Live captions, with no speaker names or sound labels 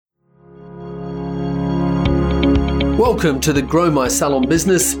Welcome to the Grow My Salon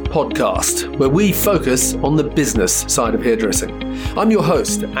Business podcast, where we focus on the business side of hairdressing. I'm your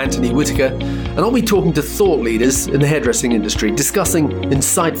host, Anthony Whitaker, and I'll be talking to thought leaders in the hairdressing industry, discussing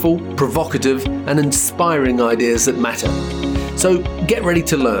insightful, provocative, and inspiring ideas that matter. So get ready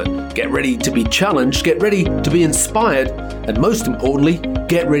to learn, get ready to be challenged, get ready to be inspired, and most importantly,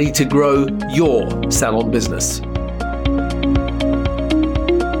 get ready to grow your salon business.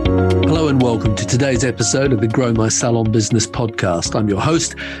 Hello and welcome to today's episode of the Grow My Salon Business podcast. I'm your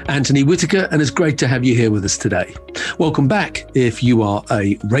host, Anthony Whitaker, and it's great to have you here with us today. Welcome back if you are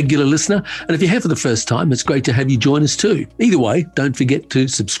a regular listener, and if you're here for the first time, it's great to have you join us too. Either way, don't forget to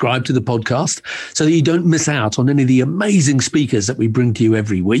subscribe to the podcast so that you don't miss out on any of the amazing speakers that we bring to you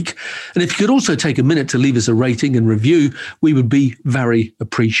every week. And if you could also take a minute to leave us a rating and review, we would be very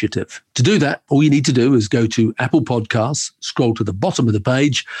appreciative. To do that, all you need to do is go to Apple Podcasts, scroll to the bottom of the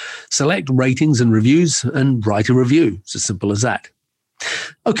page, select ratings and reviews, and write a review. It's as simple as that.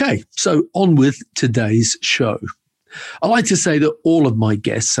 Okay, so on with today's show. I like to say that all of my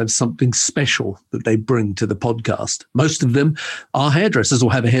guests have something special that they bring to the podcast. Most of them are hairdressers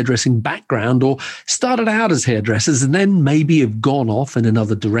or have a hairdressing background or started out as hairdressers and then maybe have gone off in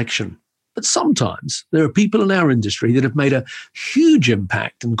another direction. But sometimes there are people in our industry that have made a huge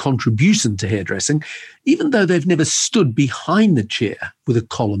impact and contribution to hairdressing, even though they've never stood behind the chair with a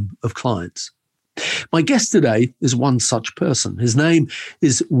column of clients. My guest today is one such person. His name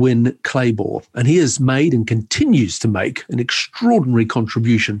is Winn Claybaugh, and he has made and continues to make an extraordinary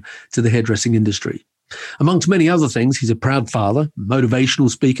contribution to the hairdressing industry. Amongst many other things, he's a proud father, motivational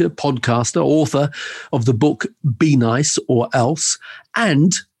speaker, podcaster, author of the book Be Nice or Else,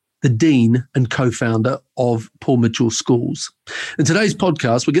 and the Dean and co-founder of Paul Mitchell Schools. In today's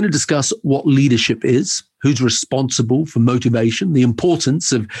podcast, we're going to discuss what leadership is, who's responsible for motivation, the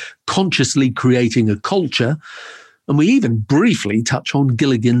importance of consciously creating a culture, and we even briefly touch on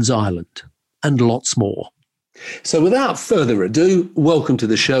Gilligan's Island, and lots more. So without further ado, welcome to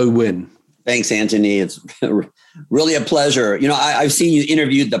the show, Winn. Thanks, Anthony. It's really a pleasure. You know, I've seen you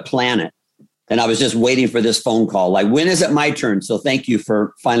interviewed the planet. And I was just waiting for this phone call. Like, when is it my turn? So thank you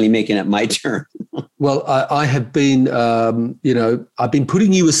for finally making it my turn. Well, I have been, I've been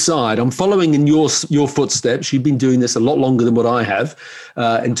putting you aside. I'm following in your footsteps. You've been doing this a lot longer than what I have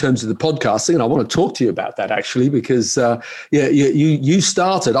in terms of the podcasting. And I want to talk to you about that, actually, because, you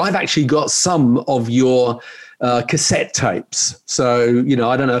started. I've actually got some of your cassette tapes. So,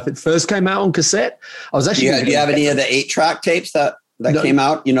 I don't know if it first came out on cassette. I was actually. Do you have any of the 8-track tapes that came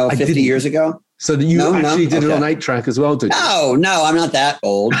out, 50 years ago? So that you actually did it on 8-track as well, did you? No, I'm not that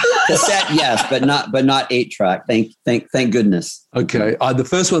old. Cassette, yes, but not 8-track. Thank goodness. Okay. The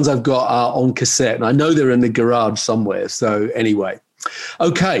first ones I've got are on cassette, and I know they're in the garage somewhere. So anyway.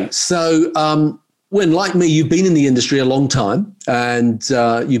 Okay. So Winn, like me, you've been in the industry a long time, and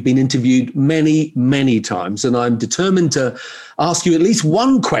you've been interviewed many, many times. And I'm determined to ask you at least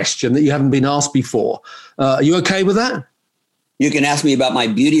one question that you haven't been asked before. Are you okay with that? You can ask me about my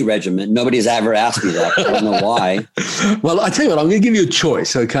beauty regimen. Nobody's ever asked me that. I don't know why. Well, I tell you what, I'm going to give you a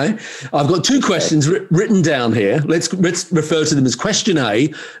choice, okay? I've got two questions written down here. Let's refer to them as question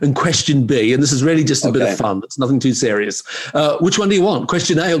A and question B. And this is really just a bit of fun. It's nothing too serious. Which one do you want,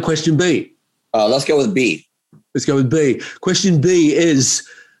 question A or question B? Let's go with B. Let's go with B. Question B is,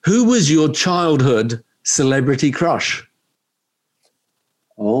 who was your childhood celebrity crush?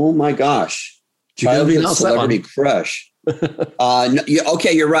 Oh, my gosh. Childhood celebrity crush.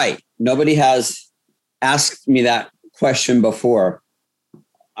 You're right. Nobody has asked me that question before.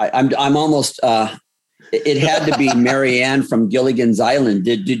 I'm almost. It had to be Marianne from Gilligan's Island.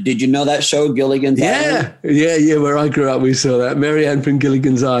 Did you know that show, Gilligan's Island? Yeah. Where I grew up, we saw that Marianne from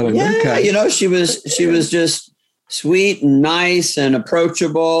Gilligan's Island. Yeah, okay. She was just sweet and nice and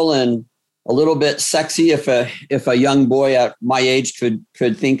approachable and a little bit sexy. If a young boy at my age could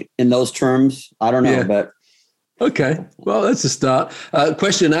think in those terms, I don't know, but. Okay, well, that's a start.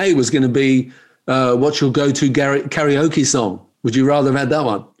 Question A was going to be, what's your go-to karaoke song? Would you rather have had that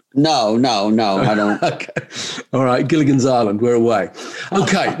one? No, I don't. Okay, all right, Gilligan's Island, we're away.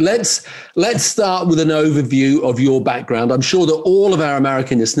 Okay, let's start with an overview of your background. I'm sure that all of our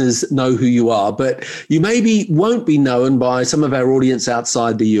American listeners know who you are, but you maybe won't be known by some of our audience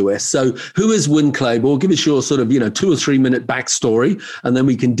outside the US. So who is Winn Claybaugh? Give us your sort of, 2 or 3 minute backstory, and then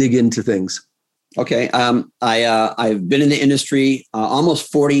we can dig into things. Okay. I've been in the industry almost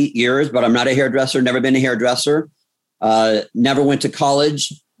 40 years, but I'm not a hairdresser, never been a hairdresser, never went to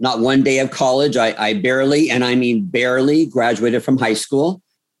college, not one day of college. I barely, and I mean barely, graduated from high school.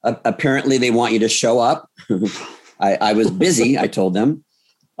 Apparently, they want you to show up. I was busy, I told them.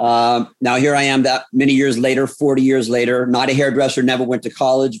 Now here I am that many years later, 40 years later, not a hairdresser, never went to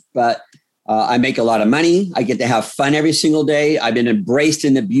college, but I make a lot of money. I get to have fun every single day. I've been embraced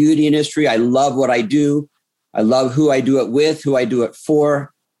in the beauty industry. I love what I do. I love who I do it with, who I do it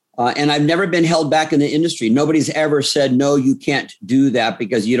for. And I've never been held back in the industry. Nobody's ever said, no, you can't do that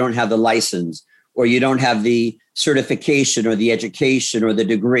because you don't have the license or you don't have the certification or the education or the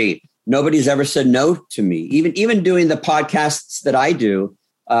degree. Nobody's ever said no to me. Even doing the podcasts that I do.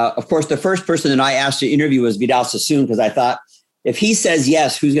 Of course, the first person that I asked to interview was Vidal Sassoon, because I thought, if he says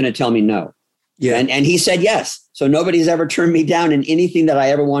yes, who's going to tell me no? Yeah. And he said yes. So nobody's ever turned me down in anything that I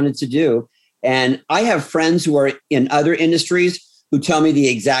ever wanted to do. And I have friends who are in other industries who tell me the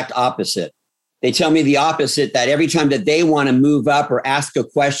exact opposite. They tell me the opposite, that every time that they want to move up or ask a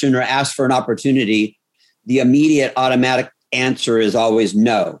question or ask for an opportunity, the immediate automatic answer is always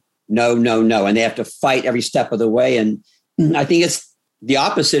no, no, no, no. And they have to fight every step of the way. And I think it's the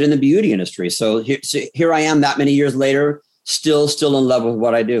opposite in the beauty industry. So here I am that many years later, still in love with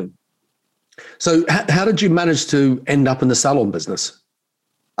what I do. So how did you manage to end up in the salon business?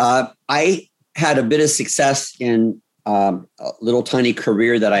 I had a bit of success in a little tiny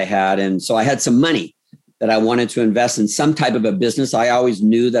career that I had. And so I had some money that I wanted to invest in some type of a business. I always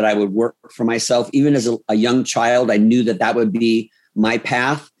knew that I would work for myself. Even as a young child, I knew that that would be my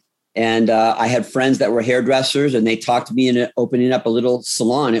path. And I had friends that were hairdressers, and they talked to me into opening up a little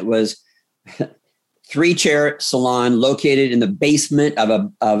salon. It was 3-chair salon located in the basement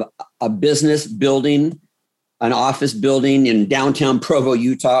of a business building, an office building in downtown Provo,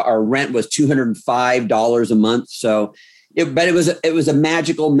 Utah. Our rent was $205 a month. So, but it was a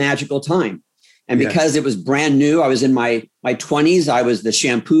magical time. And because it was brand new, I was in my 20s. I was the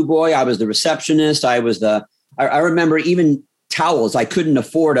shampoo boy. I was the receptionist. I remember even towels. I couldn't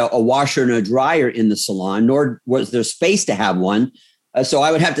afford a washer and a dryer in the salon, nor was there space to have one. So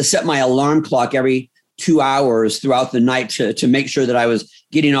I would have to set my alarm clock every 2 hours throughout the night to make sure that I was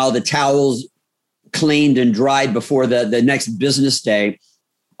getting all the towels cleaned and dried before the next business day.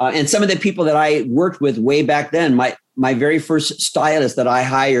 And some of the people that I worked with way back then, my very first stylist that I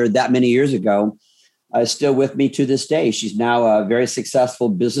hired that many years ago, is still with me to this day. She's now a very successful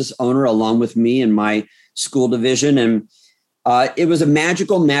business owner along with me in my school division. And it was a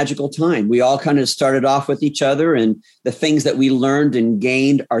magical time. We all kind of started off with each other, and the things that we learned and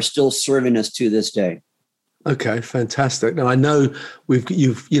gained are still serving us to this day. Okay, fantastic. Now I know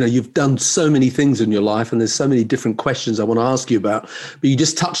you've done so many things in your life, and there's so many different questions I want to ask you about. But you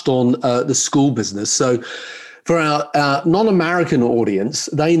just touched on the school business. So for our non-American audience,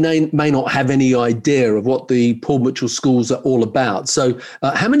 they may not have any idea of what the Paul Mitchell schools are all about. So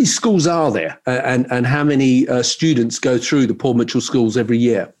how many schools are there, and how many students go through the Paul Mitchell schools every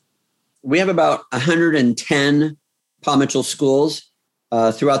year? We have about 110 Paul Mitchell schools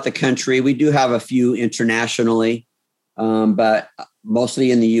throughout the country. We do have a few internationally, but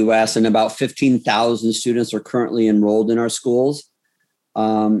mostly in the U.S., and about 15,000 students are currently enrolled in our schools.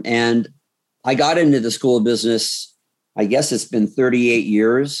 And I got into the school business, I guess it's been 38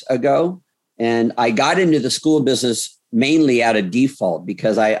 years ago. And I got into the school business mainly out of default,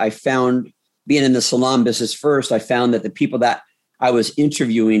 because I found, being in the salon business first, I found that the people that I was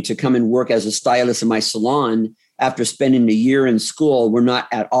interviewing to come and work as a stylist in my salon after spending a year in school were not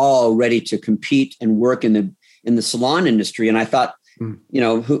at all ready to compete and work in the salon industry. And I thought,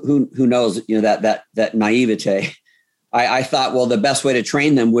 who knows, that naivete. I thought, well, the best way to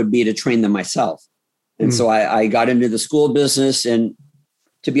train them would be to train them myself. And so I got into the school business. And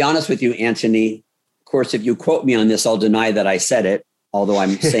to be honest with you, Anthony, of course, if you quote me on this, I'll deny that I said it, although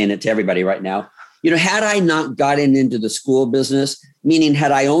I'm saying it to everybody right now. Had I not gotten into the school business, meaning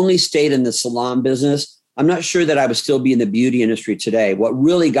had I only stayed in the salon business, I'm not sure that I would still be in the beauty industry today. What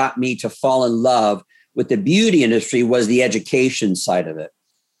really got me to fall in love with the beauty industry was the education side of it.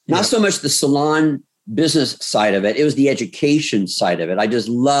 Not so much the salon business side of it. It was the education side of it. I just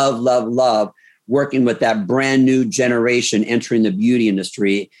love working with that brand new generation entering the beauty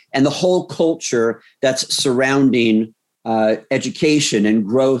industry, and the whole culture that's surrounding education and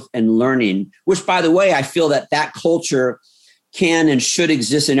growth and learning, which, by the way, I feel that culture can and should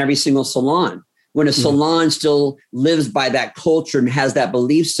exist in every single salon. When a salon still lives by that culture and has that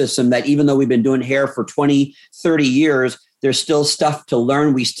belief system that even though we've been doing hair for 20, 30 years, there's still stuff to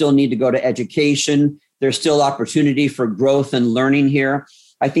learn. We still need to go to education. There's still opportunity for growth and learning here.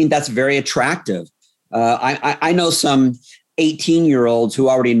 I think that's very attractive. I know some 18-year-olds who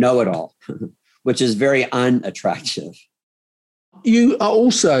already know it all, which is very unattractive. You are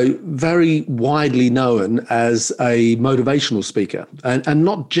also very widely known as a motivational speaker, and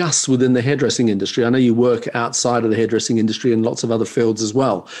not just within the hairdressing industry. I know you work outside of the hairdressing industry and lots of other fields as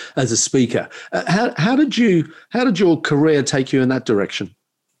well as a speaker. How did your career take you in that direction?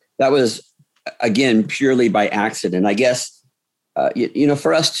 That was, again, purely by accident. I guess,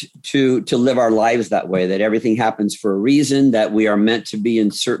 for us to live our lives that way, that everything happens for a reason, that we are meant to be in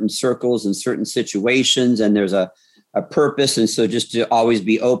certain circles and certain situations, and there's a purpose. And so just to always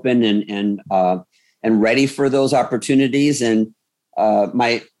be open and ready for those opportunities. And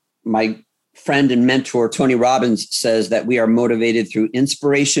my friend and mentor, Tony Robbins, says that we are motivated through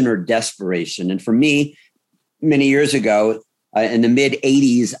inspiration or desperation. And for me, many years ago, in the mid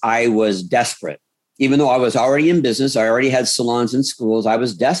 80s, I was desperate. Even though I was already in business, I already had salons and schools, I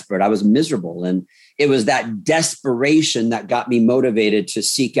was desperate. I was miserable. And it was that desperation that got me motivated to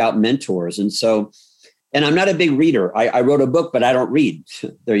seek out mentors. And I'm not a big reader. I wrote a book, but I don't read.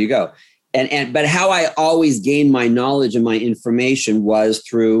 There you go. But how I always gained my knowledge and my information was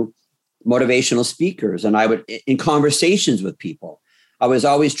through motivational speakers. And I would, in conversations with people, I was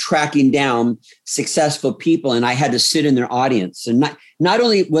always tracking down successful people, and I had to sit in their audience. And not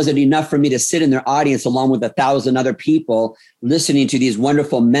only was it enough for me to sit in their audience along with 1,000 other people listening to these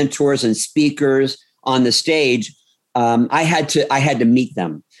wonderful mentors and speakers on the stage, I had to meet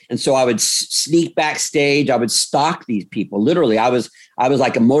them. And so I would sneak backstage. I would stalk these people. Literally, I was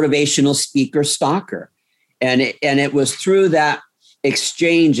like a motivational speaker stalker. And it was through that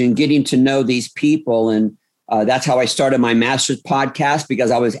exchange and getting to know these people. And that's how I started my master's podcast,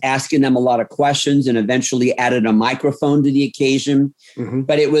 because I was asking them a lot of questions and eventually added a microphone to the occasion. Mm-hmm.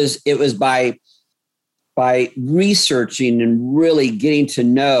 But it was by researching and really getting to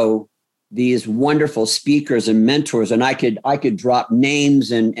know these wonderful speakers and mentors. And I could drop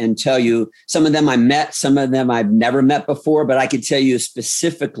names and tell you, some of them I met, some of them I've never met before, but I could tell you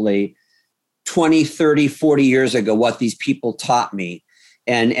specifically 20, 30, 40 years ago, what these people taught me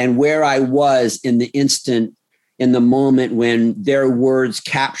and where I was in the moment when their words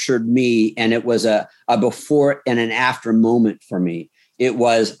captured me. And it was a before and an after moment for me. It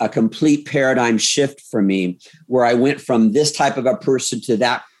was a complete paradigm shift for me, where I went from this type of a person to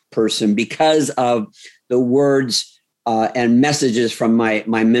that person because of the words and messages from my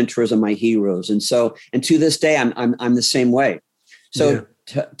mentors and my heroes. And to this day, I'm the same way. So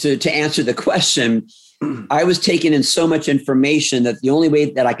yeah. To answer the question, I was taking in so much information that the only way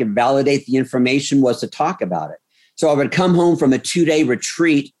that I could validate the information was to talk about it. So I would come home from a 2-day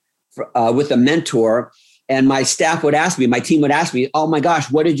retreat with a mentor, and my staff would ask me, my team would ask me, "Oh my gosh,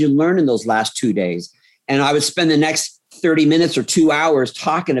 what did you learn in those last 2 days?" And I would spend the next 30 minutes or 2 hours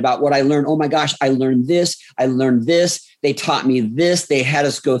talking about what I learned. Oh my gosh, I learned this. I learned this. They taught me this. They had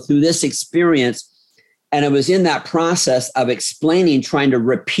us go through this experience. And it was in that process of explaining, trying to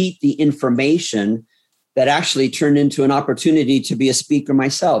repeat the information, that actually turned into an opportunity to be a speaker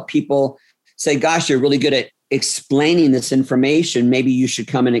myself. People say, "Gosh, you're really good at explaining this information. Maybe you should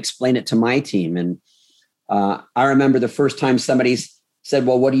come and explain it to my team." And I remember the first time somebody said,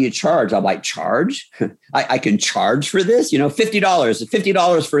 "Well, what do you charge?" I'm like, "Charge? I can charge for this?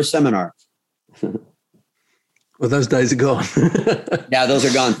 $50 for a seminar." Well, those days are gone. Yeah, those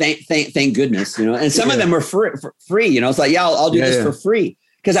are gone. Thank goodness. And some of them were free. It's like, yeah, I'll do this for free,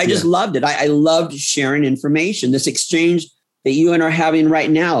 because I just loved it. I loved sharing information. This exchange that you and I are having right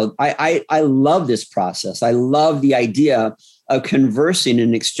now, I love this process. I love the idea of conversing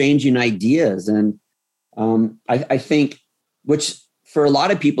and exchanging ideas. And I think, which for a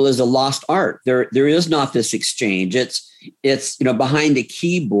lot of people is a lost art. There is not this exchange. It's behind a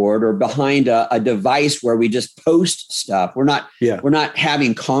keyboard or behind a device where we just post stuff. We're not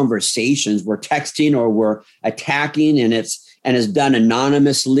having conversations. We're texting or we're attacking, and it's done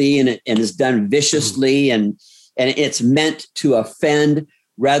anonymously and it's done viciously, and it's meant to offend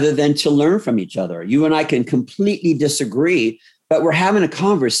rather than to learn from each other. You and I can completely disagree, but we're having a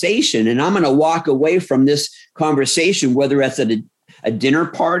conversation, and I'm going to walk away from this conversation, whether it's at a dinner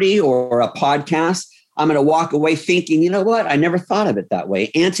party or a podcast. I'm going to walk away thinking, you know what? I never thought of it that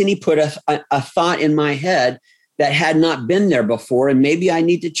way. Anthony put a thought in my head that had not been there before, and maybe I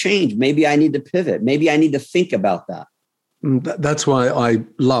need to change. Maybe I need to pivot. Maybe I need to think about that. That's why I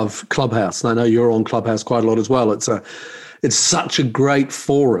love Clubhouse. And I know you're on Clubhouse quite a lot as well. it's such a great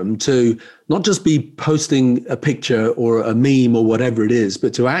forum to not just be posting a picture or a meme or whatever it is,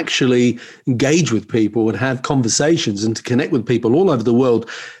 but to actually engage with people and have conversations and to connect with people all over the world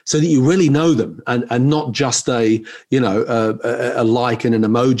so that you really know them, and not just a like and an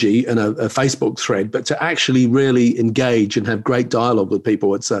emoji and a Facebook thread, but to actually really engage and have great dialogue with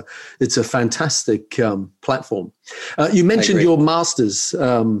people. It's a fantastic platform. You mentioned your master's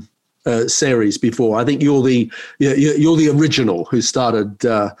series before. I think you're the original who started,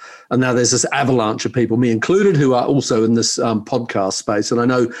 and now there's this avalanche of people, me included, who are also in this podcast space. And I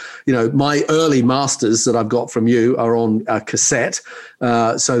know, my early masters that I've got from you are on cassette,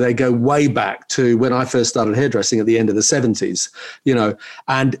 so they go way back to when I first started hairdressing at the end of the 70s.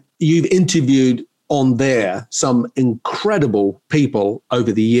 And you've interviewed on there some incredible people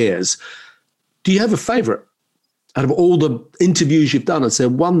over the years. Do you have a favorite? Out of all the interviews you've done, is there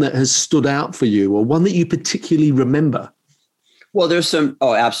one that has stood out for you or one that you particularly remember? Well,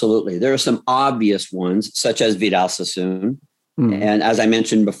 absolutely. There are some obvious ones, such as Vidal Sassoon. And as I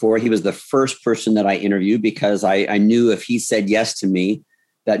mentioned before, he was the first person that I interviewed because I knew if he said yes to me,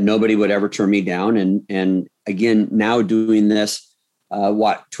 that nobody would ever turn me down. And again, now doing this,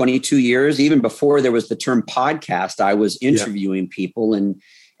 22 years, even before there was the term podcast, I was interviewing people and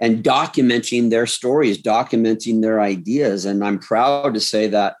documenting their stories, documenting their ideas. And I'm proud to say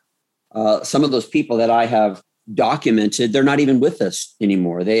that some of those people that I have documented, they're not even with us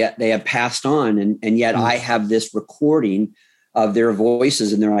anymore. They have passed on. And yet I have this recording of their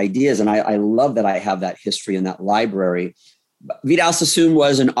voices and their ideas. And I love that I have that history in that library. Vidal Sassoon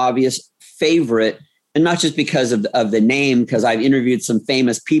was an obvious favorite, and not just because of the name, because I've interviewed some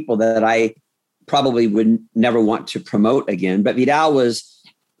famous people that I probably would never want to promote again. But Vidal was,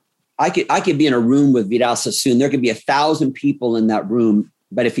 I could be in a room with Vidal Sassoon. There could be 1,000 people in that room,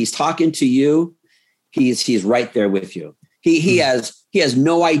 but if he's talking to you, he's right there with you. He has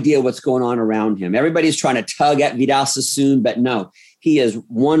no idea what's going on around him. Everybody's trying to tug at Vidal Sassoon, but no, he is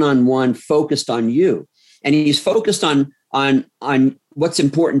one-on-one focused on you, and he's focused on what's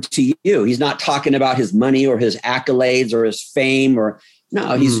important to you. He's not talking about his money or his accolades or his fame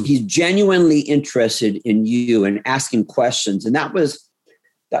he's genuinely interested in you and asking questions, and that was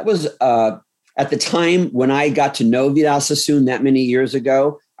at the time when I got to know Vidal Sassoon that many years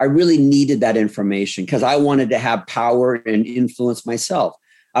ago. I really needed that information because I wanted to have power and influence myself.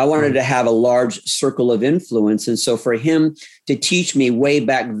 I wanted to have a large circle of influence. And so for him to teach me way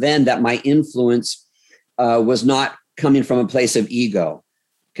back then that my influence was not coming from a place of ego,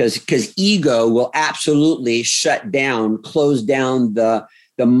 because ego will absolutely close down the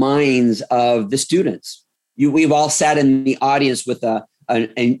minds of the students. We've all sat in the audience with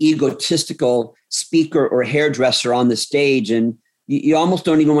an egotistical speaker or hairdresser on the stage, and you almost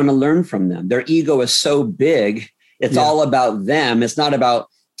don't even want to learn from them. Their ego is so big. It's all about them. It's not about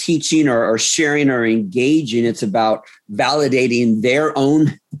teaching or sharing or engaging. It's about validating their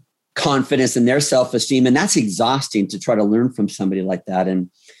own confidence and their self-esteem. And that's exhausting to try to learn from somebody like that. And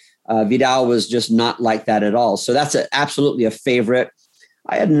Vidal was just not like that at all. So that's absolutely a favorite.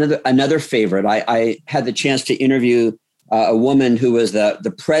 I had another favorite. I had the chance to interview a woman who was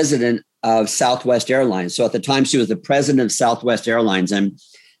the president of Southwest Airlines. So at the time, she was the president of Southwest Airlines. And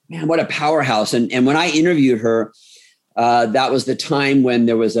man, what a powerhouse. And when I interviewed her, that was the time when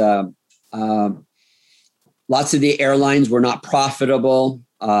there was lots of the airlines were not profitable,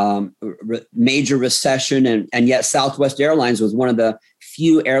 major recession. And yet Southwest Airlines was one of the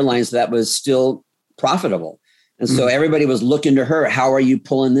few airlines that was still profitable. And so everybody was looking to her. How are you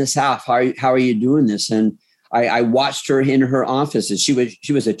pulling this off? How are you doing this? And I watched her in her office, and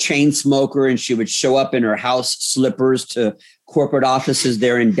she was a chain smoker, and she would show up in her house slippers to corporate offices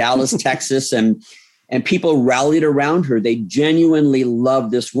there in Dallas, Texas. And people rallied around her. They genuinely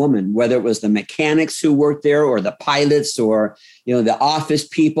loved this woman, whether it was the mechanics who worked there or the pilots or, the office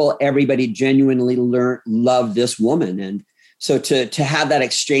people. Everybody genuinely loved this woman. And so to have that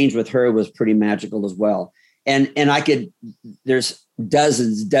exchange with her was pretty magical as well. And there's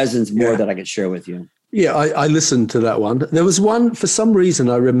dozens more that I could share with you. Yeah, I listened to that one. There was one, for some reason,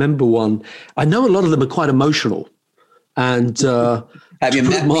 I remember one. I know a lot of them are quite emotional. And have you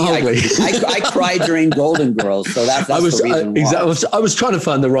met me? I cried during Golden Girls, so that's the reason why. I was trying to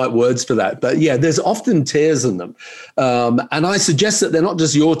find the right words for that, but yeah, there's often tears in them, and I suggest that they're not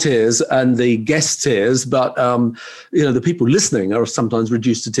just your tears and the guest tears, but the people listening are sometimes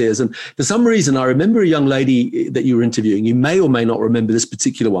reduced to tears. And for some reason, I remember a young lady that you were interviewing. You may or may not remember this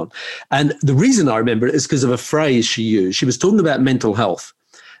particular one, and the reason I remember it is because of a phrase she used. She was talking about mental health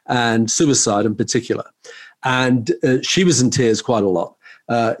and suicide in particular. And she was in tears quite a lot.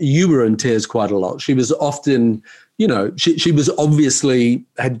 You were in tears quite a lot. She was often, she was obviously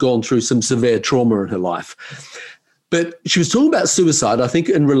had gone through some severe trauma in her life. But she was talking about suicide, I think,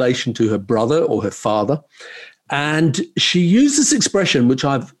 in relation to her brother or her father. And she used this expression, which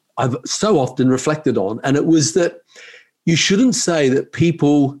I've so often reflected on. And it was that you shouldn't say that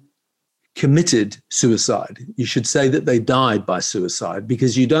people committed suicide. You should say that they died by suicide,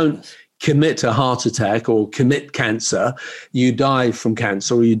 because you don't commit a heart attack or commit cancer. You die from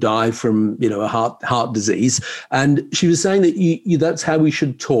cancer, or you die from, a heart disease. And she was saying that that's how we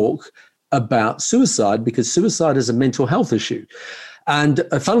should talk about suicide, because suicide is a mental health issue. And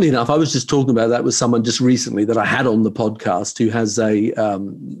funnily enough, I was just talking about that with someone just recently that I had on the podcast, who has a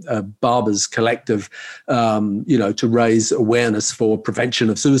barbers collective, to raise awareness for prevention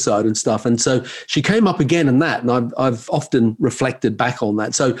of suicide and stuff. And so she came up again in that, and I've often reflected back on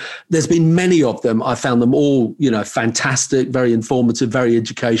that. So there's been many of them. I found them all, fantastic, very informative, very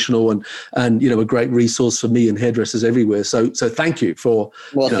educational, and a great resource for me and hairdressers everywhere. So thank you for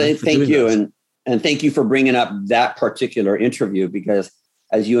thank you. And thank you for bringing up that particular interview, because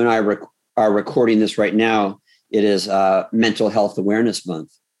as you and I are recording this right now, it is Mental Health Awareness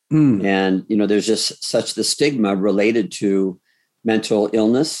Month. And, there's just such the stigma related to mental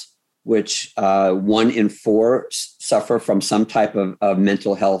illness, which 1 in 4 suffer from some type of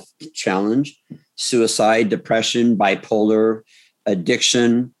mental health challenge: suicide, depression, bipolar,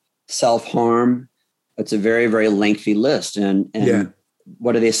 addiction, self-harm. It's a very, very lengthy list. And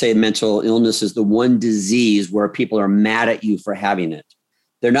what do they say? Mental illness is the one disease where people are mad at you for having it.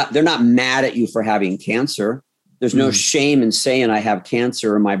 They're not mad at you for having cancer. There's no shame in saying I have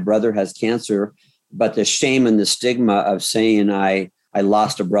cancer or my brother has cancer, but the shame and the stigma of saying I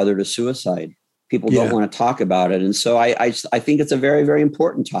lost a brother to suicide. People don't want to talk about it. And so I think it's a very, very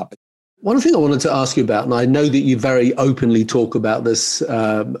important topic. One thing I wanted to ask you about, and I know that you very openly talk about this,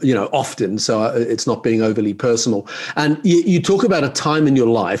 often, so it's not being overly personal. And you talk about a time in your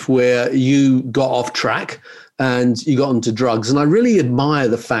life where you got off track and you got into drugs. And I really admire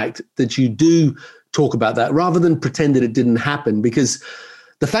the fact that you do talk about that rather than pretend that it didn't happen, because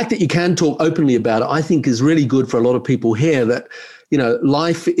the fact that you can talk openly about it, I think, is really good for a lot of people here, that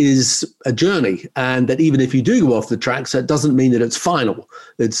life is a journey, and that even if you do go off the tracks, that doesn't mean that it's final.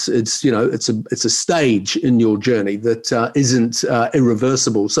 It's a stage in your journey that isn't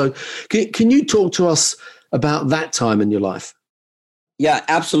irreversible. So can you talk to us about that time in your life? Yeah,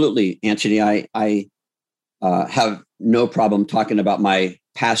 absolutely, Anthony. I have no problem talking about my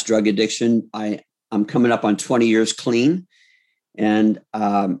past drug addiction. I'm coming up on 20 years clean. And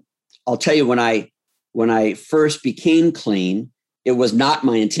I'll tell you, when I first became clean, it was not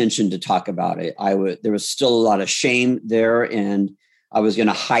my intention to talk about it. There was still a lot of shame there, and I was going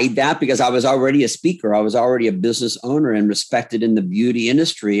to hide that because I was already a speaker. I was already a business owner and respected in the beauty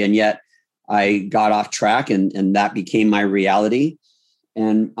industry. And yet I got off track, and that became my reality.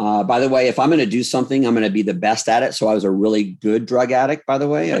 And by the way, if I'm going to do something, I'm going to be the best at it. So I was a really good drug addict, by the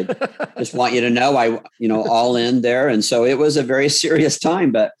way. I just want you to know, all in there. And so it was a very serious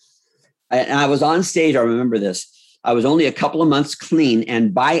time, but I was on stage. I remember this. I was only a couple of months clean,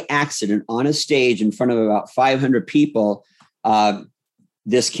 and by accident on a stage in front of about 500 people,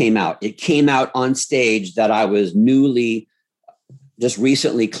 this came out. It came out on stage that I was just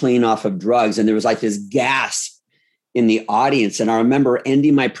recently clean off of drugs. And there was like this gasp in the audience. And I remember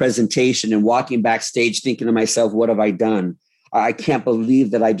ending my presentation and walking backstage thinking to myself, what have I done? I can't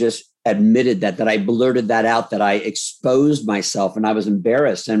believe that I just admitted that I blurted that out, that I exposed myself, and I was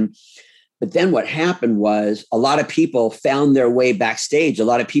embarrassed. But then what happened was a lot of people found their way backstage. A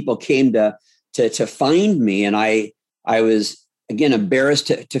lot of people came to find me, and I was, again, embarrassed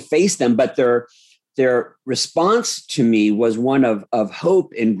to face them, but their response to me was one of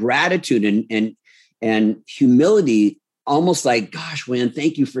hope and gratitude and humility, almost like, gosh, Winn,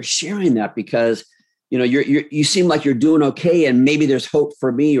 thank you for sharing that, because you seem like you're doing okay, and maybe there's hope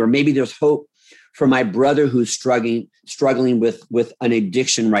for me, or maybe there's hope for my brother who's struggling with an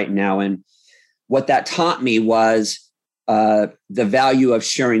addiction right now. And what that taught me was the value of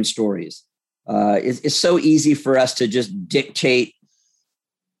sharing stories. It's so easy for us to just dictate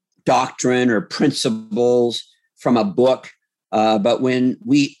doctrine or principles from a book. But when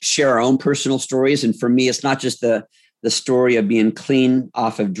we share our own personal stories, and for me, it's not just the story of being clean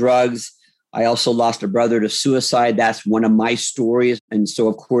off of drugs. I also lost a brother to suicide. That's one of my stories. And so,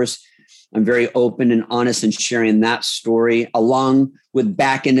 of course, I'm very open and honest in sharing that story, along with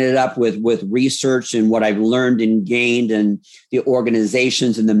backing it up with research and what I've learned and gained, and the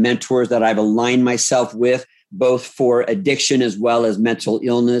organizations and the mentors that I've aligned myself with, both for addiction as well as mental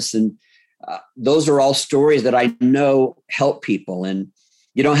illness. And those are all stories that I know help people. And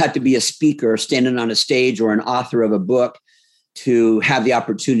You don't have to be a speaker standing on a stage or an author of a book to have the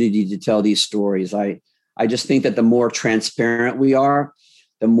opportunity to tell these stories. I just think that the more transparent we are,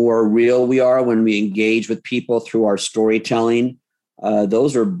 the more real we are when we engage with people through our storytelling.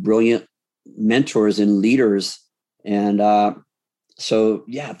 Those are brilliant mentors and leaders. And so,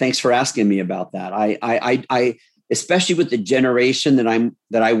 yeah, thanks for asking me about that. I especially with the generation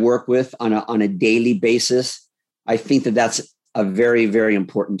that I work with on a daily basis, I think that that's a very, very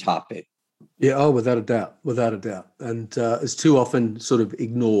important topic. Yeah, oh, without a doubt. And it's too often sort of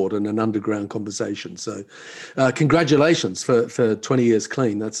ignored in an underground conversation. So congratulations for 20 years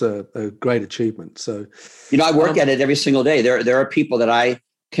clean. That's a great achievement. So, I work at it every single day. There are people that I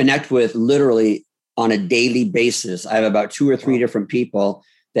connect with literally on a daily basis. I have about 2 or 3 different people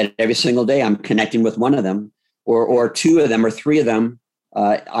that every single day I'm connecting with one of them or 2 of them or 3 of them.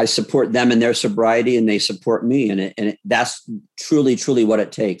 I support them in their sobriety and they support me. And that's truly, truly what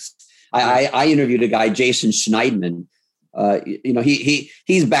it takes. I interviewed a guy, Jason Schneidman.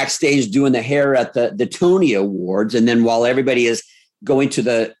 He's backstage doing the hair at the Tony Awards. And then while everybody is going to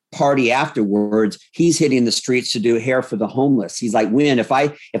the party afterwards, he's hitting the streets to do hair for the homeless. He's like, Winn, if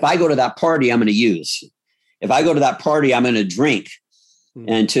I go to that party, I'm going to use. If I go to that party, I'm going to drink.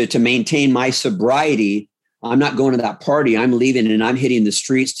 And to maintain my sobriety, I'm not going to that party. I'm leaving and I'm hitting the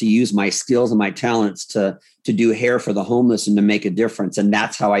streets to use my skills and my talents to do hair for the homeless and to make a difference. And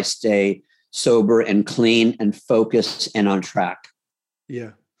that's how I stay sober and clean and focused and on track.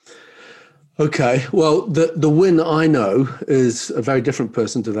 Yeah. Okay. Well, the Winn I know is a very different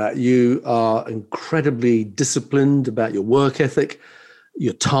person to that. You are incredibly disciplined about your work ethic,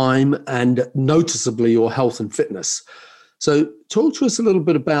 your time, and noticeably your health and fitness. So talk to us a little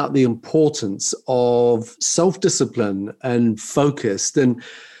bit about the importance of self-discipline and focused and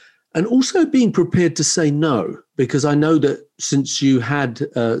also being prepared to say no, because I know that since you had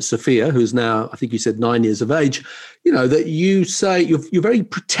Sophia, who's now, I think you said 9 years of age, that you say you're very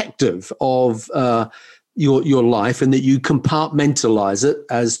protective of your life and that you compartmentalize it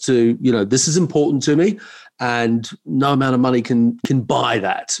as to, this is important to me and no amount of money can buy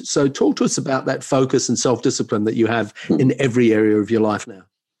that. So talk to us about that focus and self-discipline that you have in every area of your life now.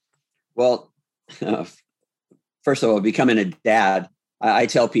 Well, first of all, becoming a dad, I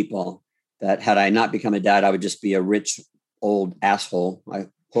tell people that had I not become a dad, I would just be a rich old asshole. I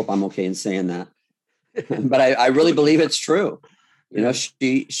hope I'm okay in saying that, but I really believe it's true.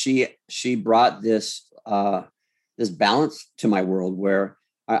 She brought this balance to my world where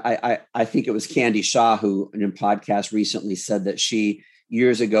I think it was Candy Shaw who in a podcast recently said that she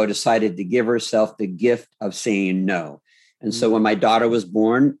years ago decided to give herself the gift of saying no. And so when my daughter was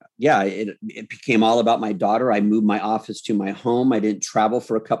born, it became all about my daughter. I moved my office to my home. I didn't travel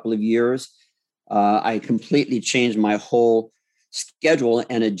for a couple of years. I completely changed my whole schedule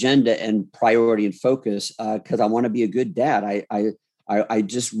and agenda and priority and focus because I want to be a good dad. I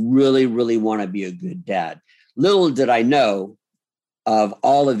just really, really want to be a good dad. Little did I know of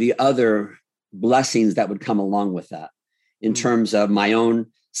all of the other blessings that would come along with that in terms of my own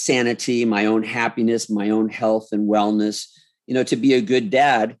sanity, my own happiness, my own health and wellness. To be a good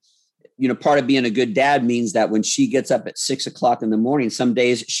dad, part of being a good dad means that when she gets up at 6 o'clock in the morning, some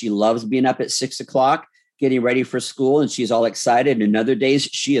days she loves being up at 6 o'clock, getting ready for school, and she's all excited. And other days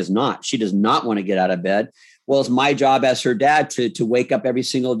she is not. She does not want to get out of bed. Well, it's my job as her dad to wake up every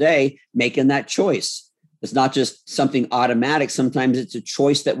single day, making that choice. It's not just something automatic. Sometimes it's a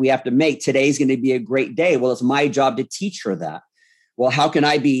choice that we have to make. Today's going to be a great day. Well, it's my job to teach her that. Well, how can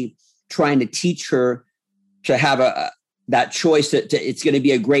I be trying to teach her to have that choice that it's going to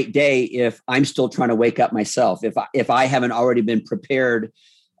be a great day if I'm still trying to wake up myself, if I haven't already been prepared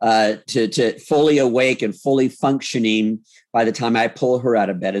to fully awake and fully functioning by the time I pull her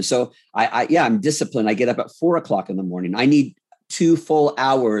out of bed. And so I'm disciplined. I get up at 4 o'clock in the morning. I need 2 full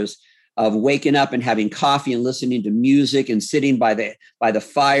hours of waking up and having coffee and listening to music and sitting by the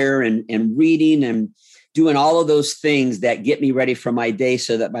fire and reading and doing all of those things that get me ready for my day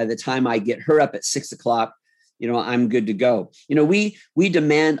so that by the time I get her up at 6 o'clock, I'm good to go. We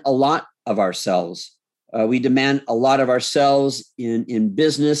demand a lot of ourselves. We demand a lot of ourselves in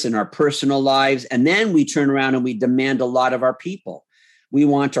business, in our personal lives. And then we turn around and we demand a lot of our people. We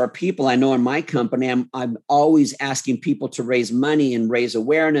want our people. I know in my company, I'm always asking people to raise money and raise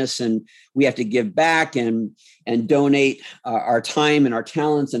awareness, and we have to give back and donate our time and our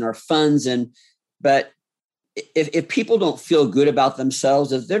talents and our funds. But if people don't feel good about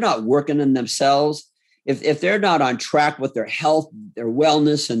themselves, if they're not working on themselves, if they're not on track with their health, their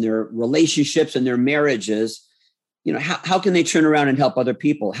wellness, and their relationships and their marriages, how can they turn around and help other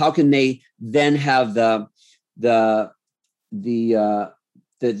people? How can they then have the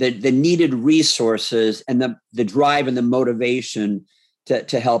the needed resources and the drive and the motivation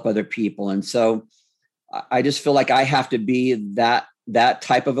to help other people. And so I just feel like I have to be that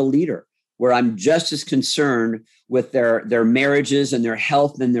type of a leader, where I'm just as concerned with their marriages and their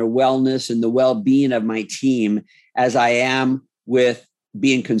health and their wellness and the well-being of my team as I am with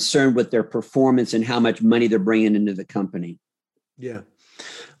being concerned with their performance and how much money they're bringing into the company. Yeah.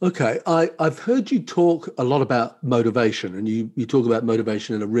 Okay. I've heard you talk a lot about motivation, and you talk about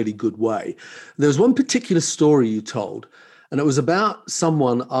motivation in a really good way. There was one particular story you told, and it was about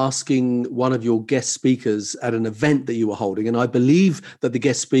someone asking one of your guest speakers at an event that you were holding. And I believe that the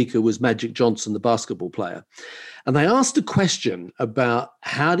guest speaker was Magic Johnson, the basketball player. And they asked a question about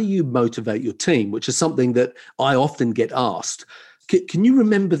how do you motivate your team, which is something that I often get asked. Can you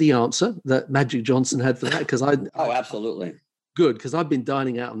remember the answer that Magic Johnson had for that? Because absolutely. Good, because I've been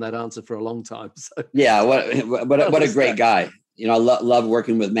dining out on that answer for a long time. So yeah, what a great guy. You know, I love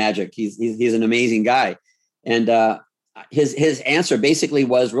working with Magic. He's an amazing guy. And his answer basically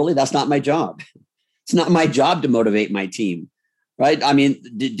was, really, that's not my job. It's not my job to motivate my team, right? I mean,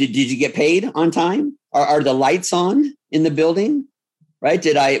 did you get paid on time? Are the lights on in the building, right?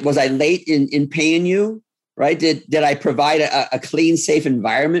 Was I late in paying you, right? Did I provide a clean, safe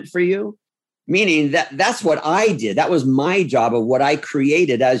environment for you? Meaning that's what I did. That was my job of what I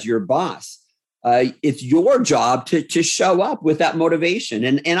created as your boss. It's your job to show up with that motivation.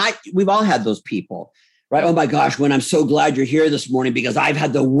 And we've all had those people, right? Oh my gosh, Winn, I'm so glad you're here this morning because I've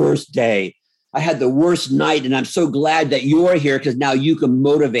had the worst day. I had the worst night, and I'm so glad that you're here because now you can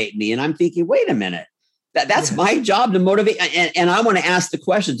motivate me. And I'm thinking, wait a minute, that's my job to motivate. And I want to ask the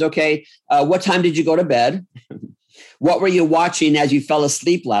questions. Okay, what time did you go to bed? What were you watching as you fell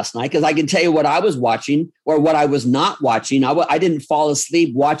asleep last night? Because I can tell you what I was watching or what I was not watching. I didn't fall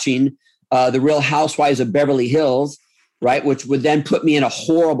asleep watching The Real Housewives of Beverly Hills, right? Which would then put me in a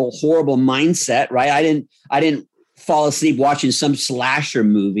horrible, horrible mindset, right? I didn't fall asleep watching some slasher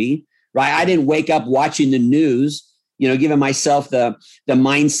movie, right? I didn't wake up watching the news, giving myself the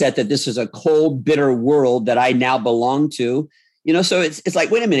mindset that this is a cold, bitter world that I now belong to. So it's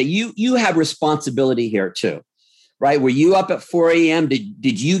like, wait a minute, you have responsibility here too. Right? Were you up at 4 a.m.?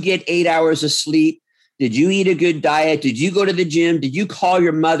 Did you get 8 hours of sleep? Did you eat a good diet? Did you go to the gym? Did you call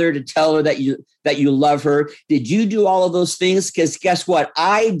your mother to tell her that you love her? Did you do all of those things? Because guess what?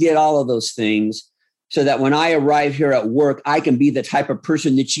 I did all of those things so that when I arrive here at work, I can be the type of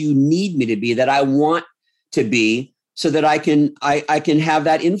person that you need me to be, that I want to be, so that I can have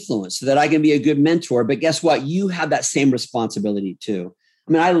that influence, so that I can be a good mentor. But guess what? You have that same responsibility too.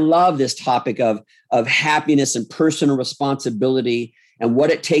 I mean, I love this topic of happiness and personal responsibility and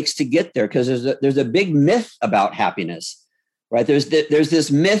what it takes to get there, because there's a big myth about happiness, right? There's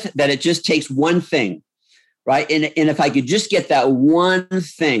this myth that it just takes one thing, right? And if I could just get that one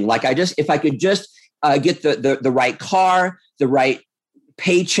thing, if I could just get the right car, the right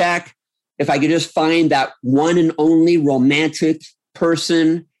paycheck, if I could just find that one and only romantic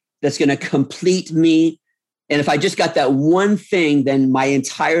person that's going to complete me. And if I just got that one thing, then my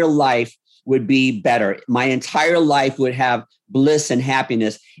entire life would be better. My entire life would have bliss and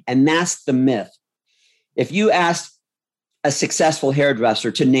happiness. And that's the myth. If you ask a successful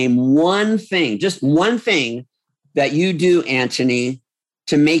hairdresser to name one thing, just one thing that you do, Anthony,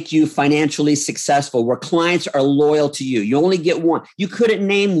 to make you financially successful, where clients are loyal to you, you only get one. You couldn't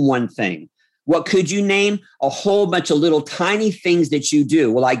name one thing. What could you name? A whole bunch of little tiny things that you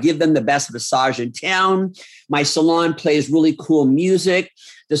do. Well, I give them the best massage in town. My salon plays really cool music.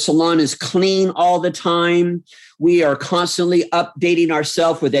 The salon is clean all the time. We are constantly updating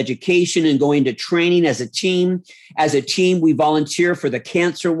ourselves with education and going to training as a team. As a team, we volunteer for the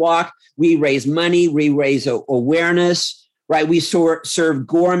cancer walk. We raise money. We raise awareness, right? We serve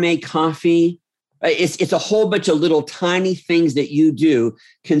gourmet coffee. It's a whole bunch of little tiny things that you do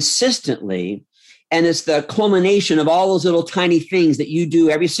consistently. And it's the culmination of all those little tiny things that you do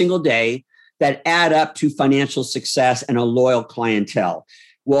every single day that add up to financial success and a loyal clientele.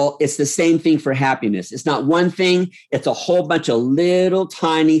 Well, it's the same thing for happiness. It's not one thing. It's a whole bunch of little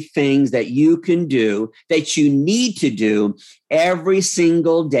tiny things that you can do, that you need to do every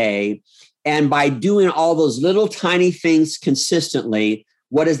single day. And by doing all those little tiny things consistently,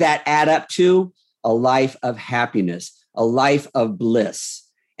 what does that add up to? A life of happiness, a life of bliss.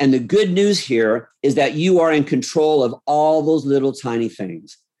 And the good news here is that you are in control of all those little tiny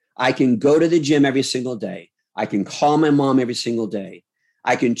things. I can go to the gym every single day. I can call my mom every single day.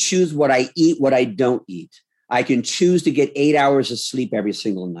 I can choose what I eat, what I don't eat. I can choose to get 8 hours of sleep every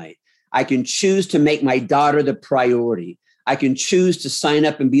single night. I can choose to make my daughter the priority. I can choose to sign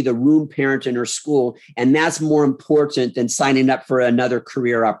up and be the room parent in her school. And that's more important than signing up for another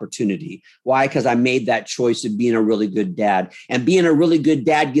career opportunity. Why? Because I made that choice of being a really good dad. And being a really good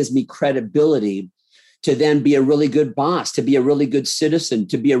dad gives me credibility to then be a really good boss, to be a really good citizen,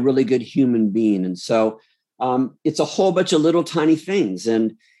 to be a really good human being. And so it's a whole bunch of little tiny things.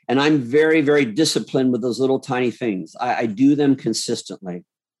 And I'm very, very disciplined with those little tiny things. I do them consistently.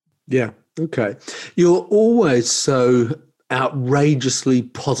 Yeah. Okay. You're always so outrageously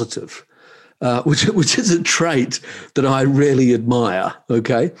positive, which is a trait that I really admire.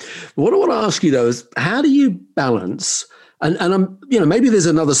 Okay. What I want to ask you though is, how do you balance? And I'm, maybe there's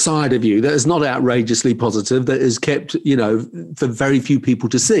another side of you that is not outrageously positive, that is kept, for very few people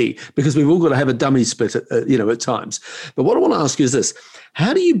to see, because we've all got to have a dummy split, at times. But what I want to ask you is this: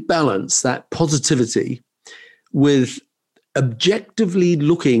 how do you balance that positivity with objectively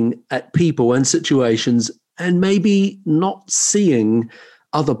looking at people and situations and maybe not seeing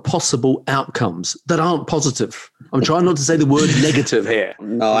other possible outcomes that aren't positive? I'm trying not to say the word negative here.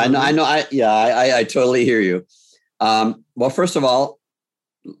 No, I know. I totally hear you. Well, first of all,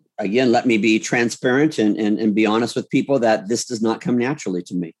 again, let me be transparent and be honest with people that this does not come naturally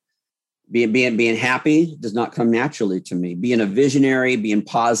to me. Being happy does not come naturally to me. Being a visionary, being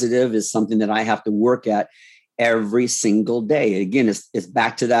positive is something that I have to work at every single day. Again, it's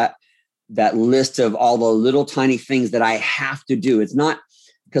back to that list of all the little tiny things that I have to do. It's not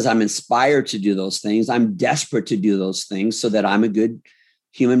because I'm inspired to do those things. I'm desperate to do those things so that I'm a good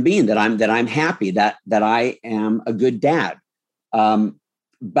human being, that I'm happy, that I am a good dad.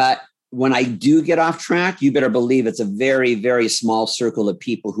 But when I do get off track, you better believe it's a very, very small circle of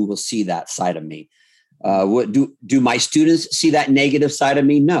people who will see that side of me. Do my students see that negative side of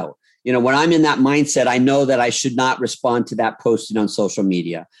me? No. When I'm in that mindset, I know that I should not respond to that posting on social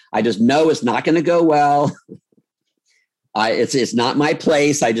media. I just know it's not going to go well. It's not my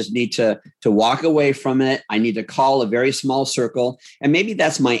place. I just need to walk away from it. I need to call a very small circle. And maybe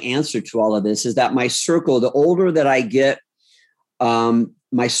that's my answer to all of this, is that my circle, the older that I get,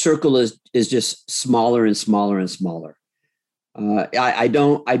 my circle is just smaller and smaller and smaller. I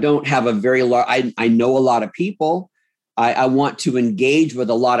don't have a very large, I know a lot of people. I want to engage with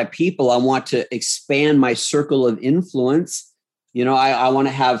a lot of people. I want to expand my circle of influence. I want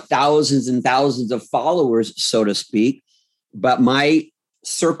to have thousands and thousands of followers, so to speak. But my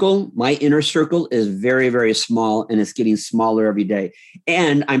circle, my inner circle, is very, very small, and it's getting smaller every day.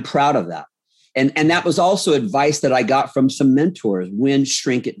 And I'm proud of that. And that was also advice that I got from some mentors: Winn,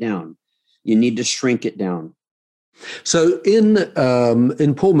 shrink it down. You need to shrink it down. So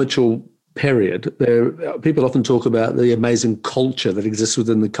in Paul Mitchell period, people often talk about the amazing culture that exists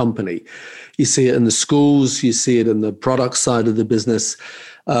within the company. You see it in the schools, you see it in the product side of the business.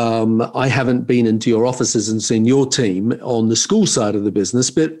 I haven't been into your offices and seen your team on the school side of the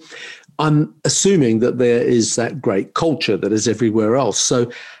business, but I'm assuming that there is that great culture that is everywhere else. So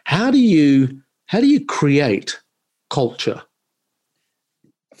how do you create culture?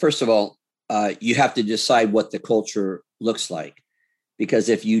 First of all, you have to decide what the culture looks like. Because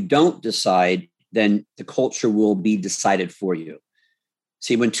if you don't decide, then the culture will be decided for you.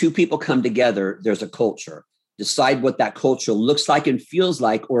 See, when two people come together, there's a culture. Decide what that culture looks like and feels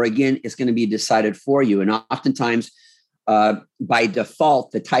like, or again, it's going to be decided for you. And oftentimes, by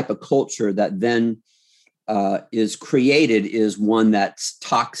default, the type of culture that then is created is one that's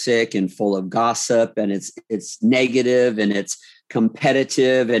toxic and full of gossip, and it's negative, and it's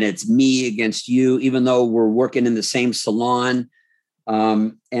competitive, and it's me against you, even though we're working in the same salon.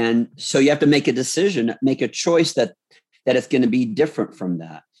 And so you have to make a decision, make a choice that it's going to be different from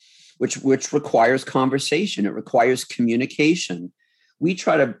that, which requires conversation. It requires communication. We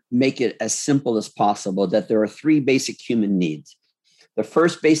try to make it as simple as possible, that there are three basic human needs. The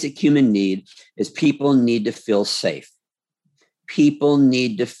first basic human need is people need to feel safe. People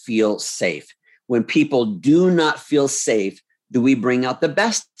need to feel safe. When people do not feel safe, do we bring out the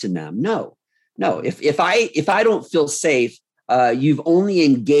best in them? No. If I don't feel safe, you've only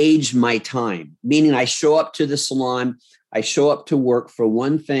engaged my time, meaning I show up to the salon, I show up to work for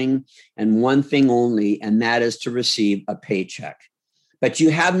one thing and one thing only, and that is to receive a paycheck. But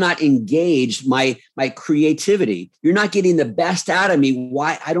you have not engaged my creativity. You're not getting the best out of me.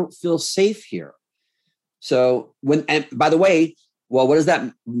 Why? I don't feel safe here. So and by the way, well, what does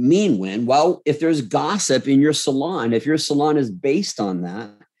that mean, Winn? Well, if there's gossip in your salon, if your salon is based on that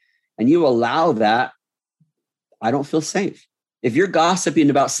and you allow that, I don't feel safe. If you're gossiping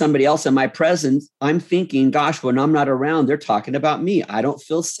about somebody else in my presence, I'm thinking, gosh, when I'm not around, they're talking about me. I don't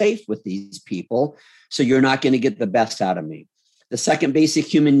feel safe with these people. So you're not going to get the best out of me. The second basic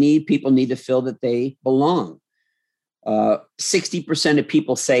human need, people need to feel that they belong. 60% of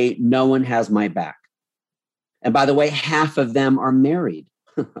people say no one has my back. And by the way, half of them are married.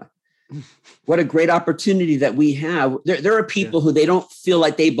 What a great opportunity that we have. There are people who they don't feel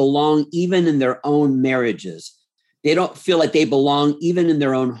like they belong even in their own marriages. They don't feel like they belong even in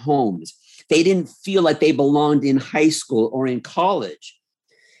their own homes. They didn't feel like they belonged in high school or in college.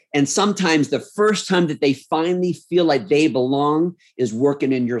 And sometimes the first time that they finally feel like they belong is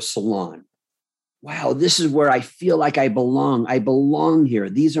working in your salon. Wow, this is where I feel like I belong. I belong here.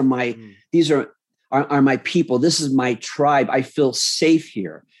 These are my my people. This is my tribe. I feel safe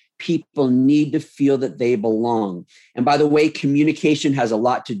here. People need to feel that they belong. And by the way, communication has a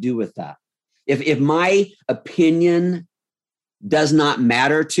lot to do with that. If my opinion does not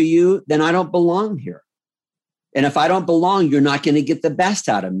matter to you, then I don't belong here. And if I don't belong, you're not going to get the best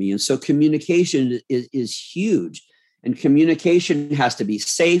out of me. And so communication is huge. And communication has to be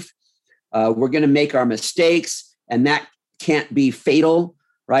safe. We're going to make our mistakes, and that can't be fatal,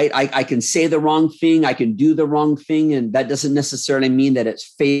 right? I can say the wrong thing. I can do the wrong thing. And that doesn't necessarily mean that it's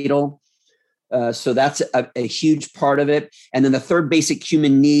fatal. So that's a huge part of it. And then the third basic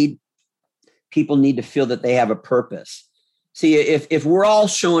human need, people need to feel that they have a purpose. See, if we're all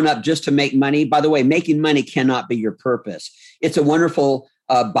showing up just to make money, by the way, making money cannot be your purpose. It's a wonderful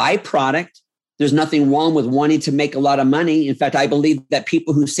byproduct. There's nothing wrong with wanting to make a lot of money. In fact, I believe that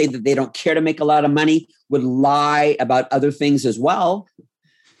people who say that they don't care to make a lot of money would lie about other things as well.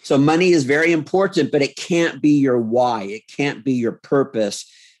 So money is very important, but it can't be your why. It can't be your purpose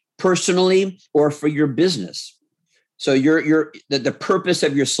personally or for your business. So the purpose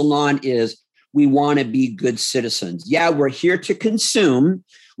of your salon is we want to be good citizens. Yeah, we're here to consume.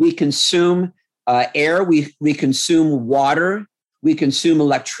 We consume air. We consume water. We consume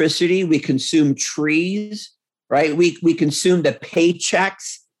electricity. We consume trees, right? We consume the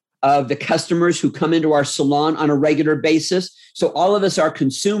paychecks of the customers who come into our salon on a regular basis. So all of us are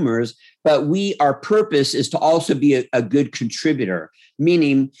consumers, but our purpose is to also be a good contributor.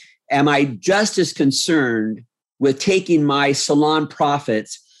 Meaning, am I just as concerned with taking my salon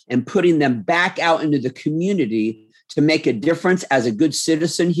profits and putting them back out into the community to make a difference as a good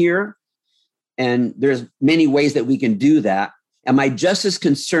citizen here? And there's many ways that we can do that. Am I just as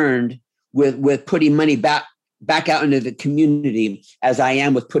concerned with putting money back out into the community as I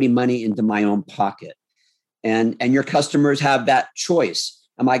am with putting money into my own pocket? And your customers have that choice.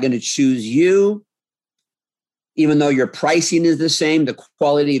 Am I going to choose you, even though your pricing is the same, the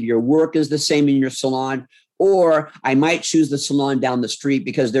quality of your work is the same in your salon? Or I might choose the salon down the street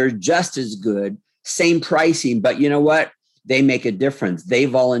because they're just as good, same pricing, but you know what? They make a difference. They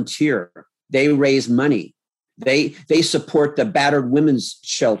volunteer. They raise money. They support the battered women's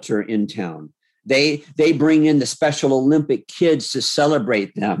shelter in town. They bring in the Special Olympic kids to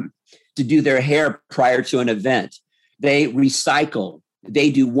celebrate them, to do their hair prior to an event. They recycle.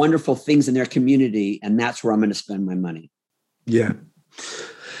 They do wonderful things in their community, and that's where I'm going to spend my money. Yeah.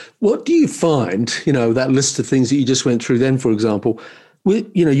 What do you find, that list of things that you just went through then, for example,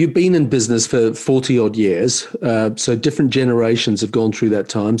 you've been in business for 40 odd years. So different generations have gone through that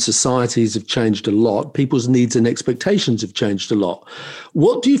time. Societies have changed a lot. People's needs and expectations have changed a lot.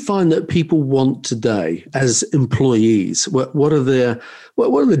 What do you find that people want today as employees? What are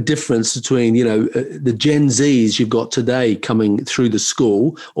the difference between, the Gen Zs you've got today coming through the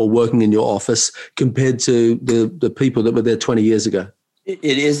school or working in your office compared to the people that were there 20 years ago? It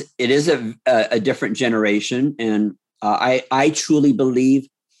is a different generation. And I truly believe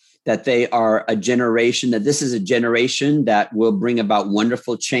that they are a generation, that this is a generation that will bring about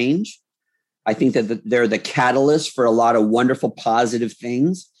wonderful change. I think that they're the catalyst for a lot of wonderful, positive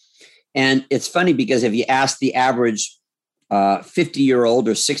things. And it's funny because if you ask the average 50-year-old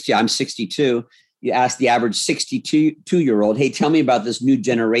or 60, I'm 62, you ask the average 62-year-old, hey, tell me about this new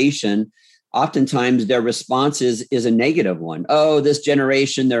generation. Oftentimes their response is a negative one. Oh, this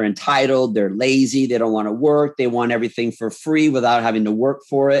generation, they're entitled, they're lazy, they don't want to work, they want everything for free without having to work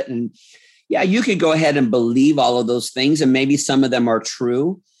for it. And yeah, you could go ahead and believe all of those things, and maybe some of them are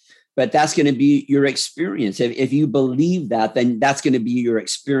true, but that's going to be your experience. If you believe that, then that's going to be your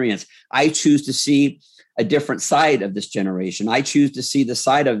experience. I choose to see a different side of this generation. I choose to see the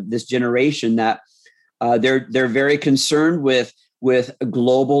side of this generation that they're very concerned with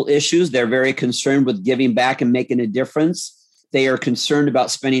global issues. They're very concerned with giving back and making a difference. They are concerned about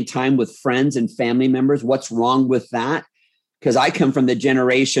spending time with friends and family members. What's wrong with that? Because I come from the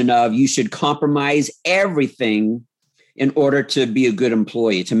generation of you should compromise everything in order to be a good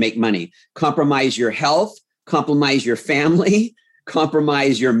employee, to make money. Compromise your health, compromise your family,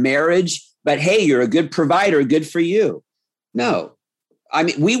 compromise your marriage. But hey, you're a good provider, good for you. No, I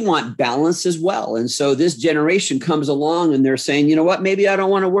mean, we want balance as well. And so this generation comes along and they're saying, you know what, maybe I don't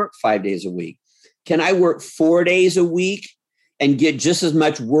want to work 5 days a week. Can I work 4 days a week and get just as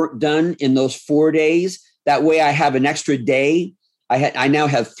much work done in those 4 days? That way I have an extra day. I now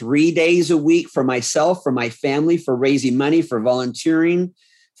have 3 days a week for myself, for my family, for raising money, for volunteering,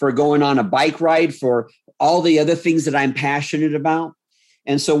 for going on a bike ride, for all the other things that I'm passionate about.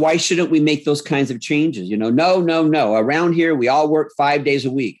 And so why shouldn't we make those kinds of changes? No. Around here, we all work 5 days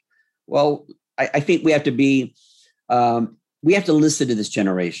a week. Well, I think we have to listen to this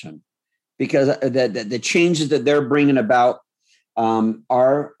generation, because the changes that they're bringing about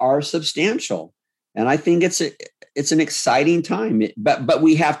are substantial. And I think it's an exciting time, but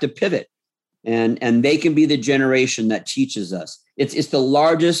we have to pivot, and they can be the generation that teaches us. It's the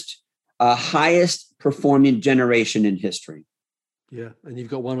largest, highest performing generation in history. Yeah, and you've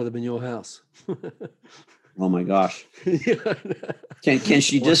got one of them in your house. Oh my gosh! Can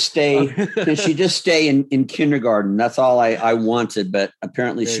she just stay? Can she just stay in kindergarten? That's all I wanted, but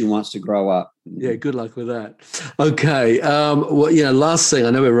apparently she wants to grow up. Yeah, good luck with that. Okay, last thing. I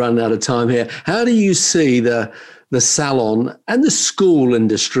know we're running out of time here. How do you see the salon and the school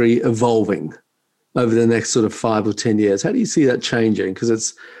industry evolving over the next sort of 5 or 10 years? How do you see that changing? Because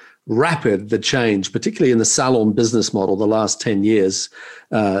it's rapid, the change, particularly in the salon business model. The last 10 years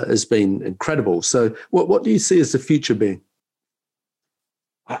has been incredible. So what do you see as the future being?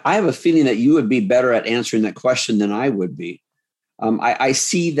 I have a feeling that you would be better at answering that question than I would be. I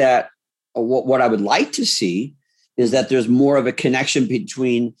see that what I would like to see is that there's more of a connection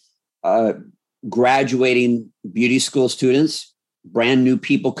between graduating beauty school students, brand new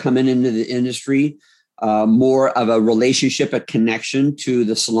people coming into the industry, more of a relationship, a connection to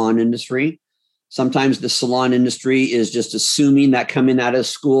the salon industry. Sometimes the salon industry is just assuming that coming out of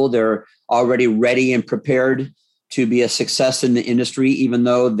school, they're already ready and prepared to be a success in the industry, even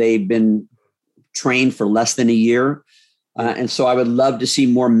though they've been trained for less than a year. And so I would love to see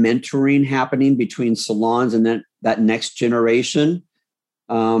more mentoring happening between salons and then that next generation.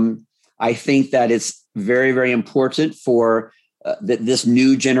 I think that it's very, very important for this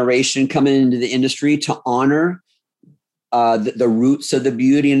new generation coming into the industry to honor the roots of the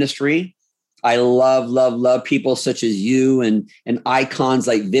beauty industry. I love people such as you and icons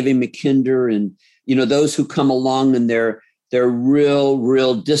like Vivian McKinder and those who come along and they're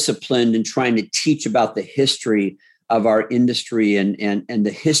real disciplined in trying to teach about the history of our industry and the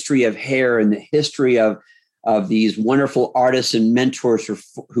history of hair and the history of these wonderful artists and mentors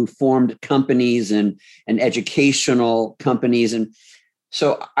who formed companies and educational companies. And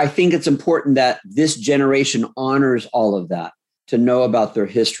so I think it's important that this generation honors all of that, to know about their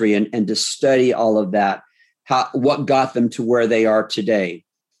history and to study all of that, what got them to where they are today.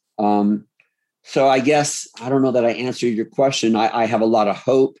 So I guess, I don't know that I answered your question. I have a lot of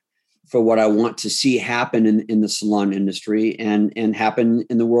hope for what I want to see happen in the salon industry and happen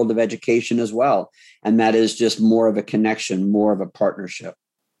in the world of education as well. And that is just more of a connection, more of a partnership.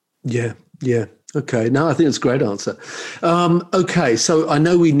 Yeah. Okay. No, I think it's a great answer. Okay. So I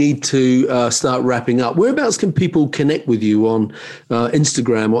know we need to start wrapping up. Whereabouts can people connect with you on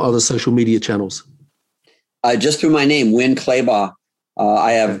Instagram or other social media channels? Just through my name, Winn Claybaugh.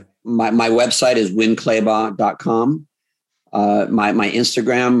 I have my website is winnclaybaugh.com. My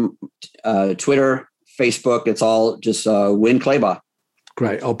Instagram, Twitter, Facebook, it's all just Winn Claybaugh.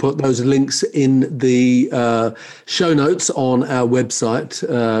 Great. I'll put those links in the show notes on our website,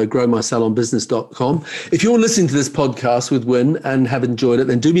 growmysalonbusiness.com. If you're listening to this podcast with Winn and have enjoyed it,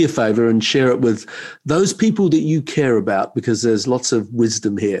 then do me a favor and share it with those people that you care about, because there's lots of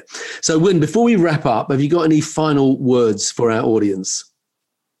wisdom here. So Winn, before we wrap up, have you got any final words for our audience?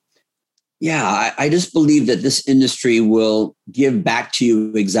 Yeah, I just believe that this industry will give back to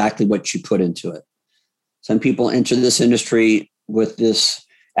you exactly what you put into it. Some people enter this industry with this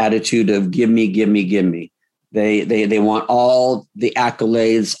attitude of give me. They want all the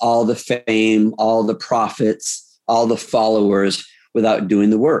accolades, all the fame, all the profits, all the followers without doing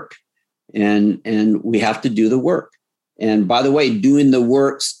the work. And we have to do the work. And by the way, doing the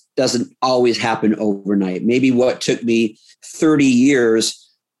work doesn't always happen overnight. Maybe what took me 30 years,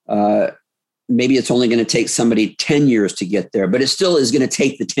 maybe it's only going to take somebody 10 years to get there, but it still is going to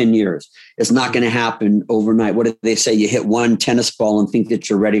take the 10 years. It's not going to happen overnight. What do they say? You hit one tennis ball and think that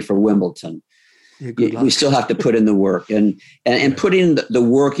you're ready for Wimbledon. We still have to put in the work, and putting the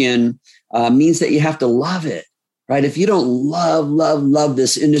work in means that you have to love it, right? If you don't love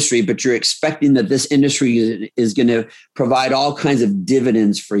this industry, but you're expecting that this industry is going to provide all kinds of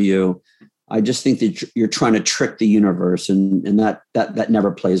dividends for you, I just think that you're trying to trick the universe, and that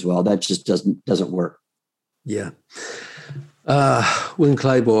never plays well. That just doesn't work. Yeah. Winn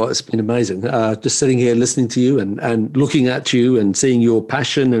Claybaugh, it's been amazing. Just sitting here listening to you and looking at you and seeing your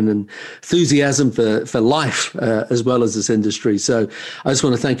passion and enthusiasm for life as well as this industry. So I just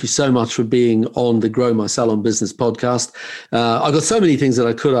want to thank you so much for being on the Grow My Salon Business podcast. I've got so many things that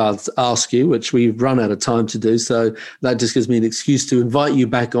I could ask you, which we've run out of time to do. So that just gives me an excuse to invite you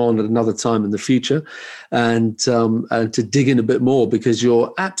back on at another time in the future and to dig in a bit more, because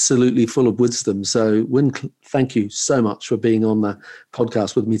you're absolutely full of wisdom. So Winn, thank you so much for being on the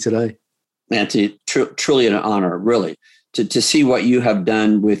podcast with me today. Anthony, truly an honor, really, to see what you have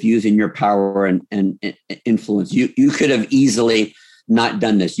done with using your power and influence. You could have easily not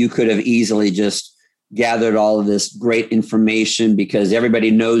done this. You could have easily just gathered all of this great information because everybody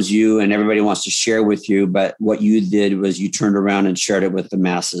knows you and everybody wants to share with you. But what you did was you turned around and shared it with the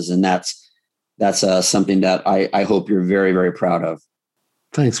masses. And that's something that I hope you're very, very proud of.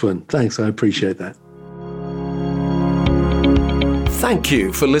 Thanks, Winn. Thanks. I appreciate that. Thank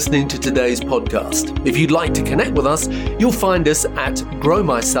you for listening to today's podcast. If you'd like to connect with us, you'll find us at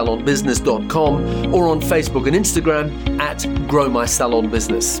growmysalonbusiness.com or on Facebook and Instagram at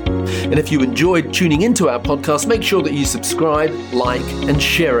growmysalonbusiness. And if you enjoyed tuning into our podcast, make sure that you subscribe, like, and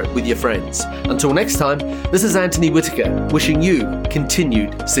share it with your friends. Until next time, this is Anthony Whitaker wishing you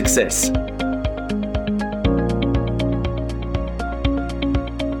continued success.